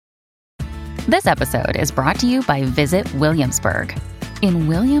This episode is brought to you by Visit Williamsburg. In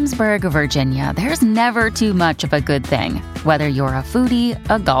Williamsburg, Virginia, there's never too much of a good thing. Whether you're a foodie,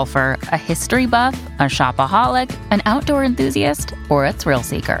 a golfer, a history buff, a shopaholic, an outdoor enthusiast, or a thrill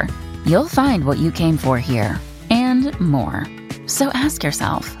seeker, you'll find what you came for here and more. So ask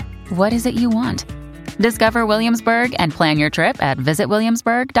yourself, what is it you want? Discover Williamsburg and plan your trip at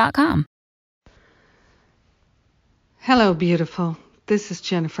visitwilliamsburg.com. Hello, beautiful. This is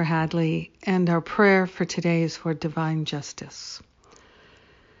Jennifer Hadley, and our prayer for today is for divine justice.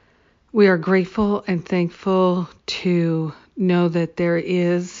 We are grateful and thankful to know that there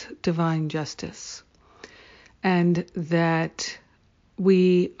is divine justice and that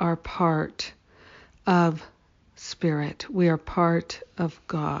we are part of Spirit. We are part of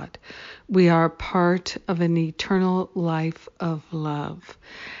God. We are part of an eternal life of love.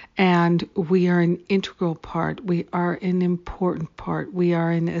 And we are an integral part. We are an important part. We are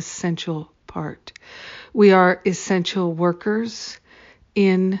an essential part. We are essential workers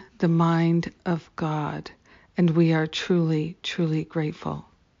in the mind of God, and we are truly, truly grateful.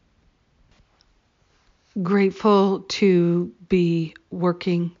 Grateful to be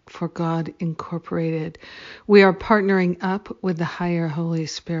working for God Incorporated. We are partnering up with the higher Holy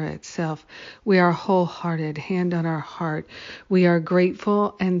Spirit self. We are wholehearted, hand on our heart. We are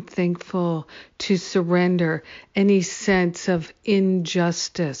grateful and thankful to surrender any sense of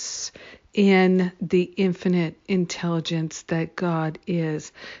injustice in the infinite intelligence that God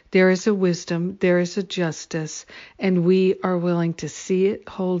is. There is a wisdom, there is a justice, and we are willing to see it,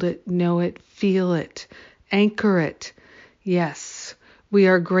 hold it, know it, feel it, anchor it. Yes, we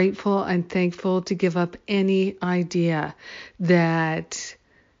are grateful and thankful to give up any idea that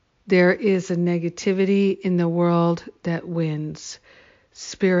there is a negativity in the world that wins.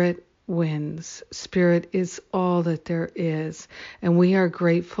 Spirit wins. Spirit is all that there is. And we are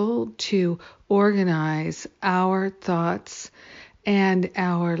grateful to organize our thoughts and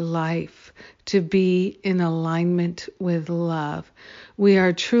our life to be in alignment with love. We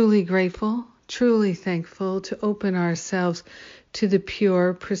are truly grateful, truly thankful to open ourselves to the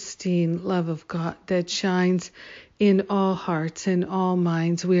pure, pristine love of God that shines in all hearts and all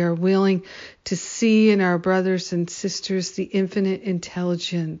minds. We are willing to see in our brothers and sisters the infinite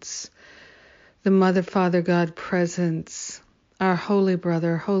intelligence, the Mother, Father, God presence, our holy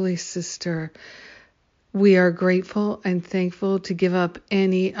brother, holy sister. We are grateful and thankful to give up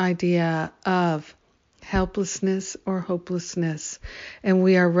any idea of helplessness or hopelessness. And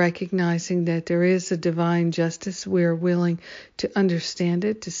we are recognizing that there is a divine justice. We are willing to understand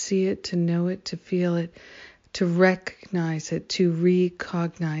it, to see it, to know it, to feel it, to recognize it, to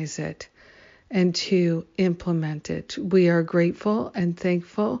recognize it, and to implement it. We are grateful and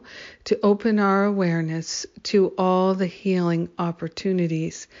thankful to open our awareness to all the healing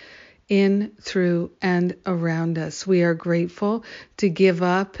opportunities in, through, and around us. We are grateful to give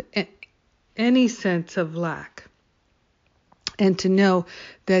up any sense of lack and to know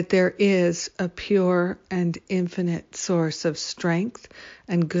that there is a pure and infinite source of strength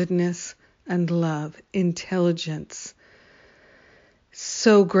and goodness and love, intelligence.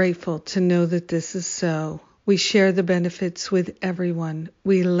 So grateful to know that this is so. We share the benefits with everyone.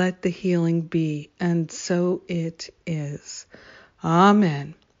 We let the healing be, and so it is.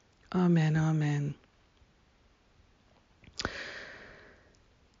 Amen. Amen. Amen.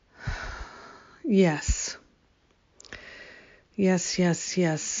 Yes. Yes, yes,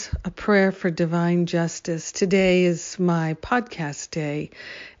 yes. A prayer for divine justice. Today is my podcast day,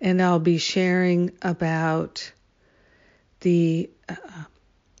 and I'll be sharing about the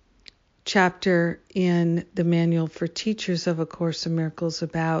chapter in the Manual for Teachers of A Course in Miracles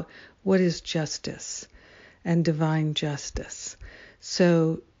about what is justice and divine justice.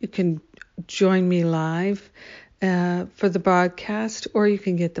 So you can join me live for the broadcast, or you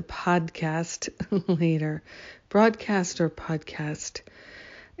can get the podcast later, broadcast or podcast.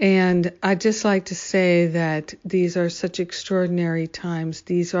 And I'd just like to say that these are such extraordinary times.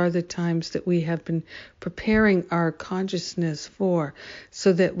 These are the times that we have been preparing our consciousness for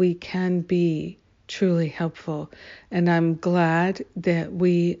so that we can be truly helpful. And I'm glad that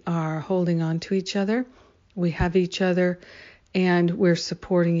we are holding on to each other. We have each other and we're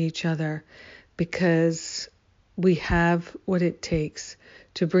supporting each other because we have what it takes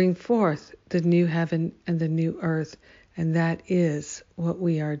to bring forth the new heaven and the new earth. And that is what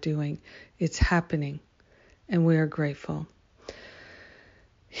we are doing. It's happening, and we are grateful.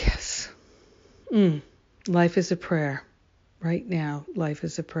 Yes. Life is a prayer. Right now, life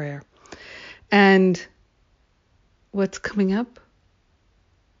is a prayer. And what's coming up?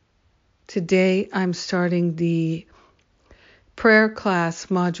 Today, I'm starting the prayer class,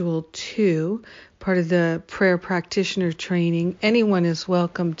 Module 2, part of the prayer practitioner training. Anyone is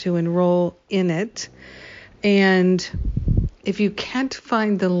welcome to enroll in it. And if you can't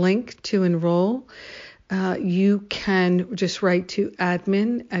find the link to enroll, you can just write to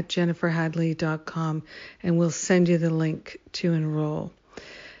admin@jenniferhadley.com and we'll send you the link to enroll.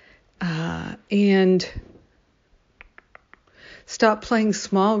 And Stop Playing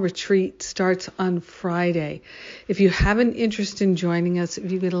Small retreat starts on Friday. If you have an interest in joining us, if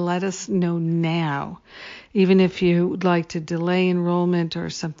you could let us know now, even if you would like to delay enrollment or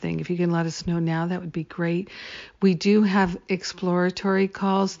something, if you can let us know now, that would be great. We do have exploratory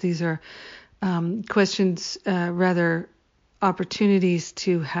calls. These are opportunities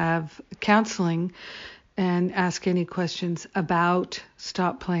to have counseling and ask any questions about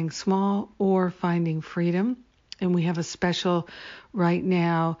Stop Playing Small or Finding Freedom. And we have a special right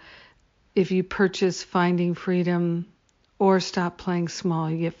now. If you purchase Finding Freedom or Stop Playing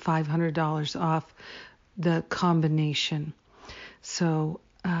Small, you get $500 off the combination. So,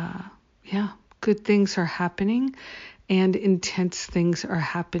 good things are happening and intense things are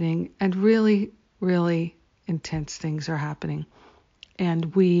happening, and really, really intense things are happening.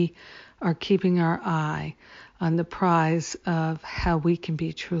 And we are keeping our eye on the prize of how we can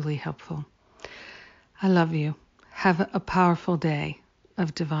be truly helpful. I love you. Have a powerful day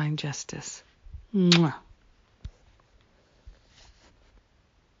of divine justice. Mwah.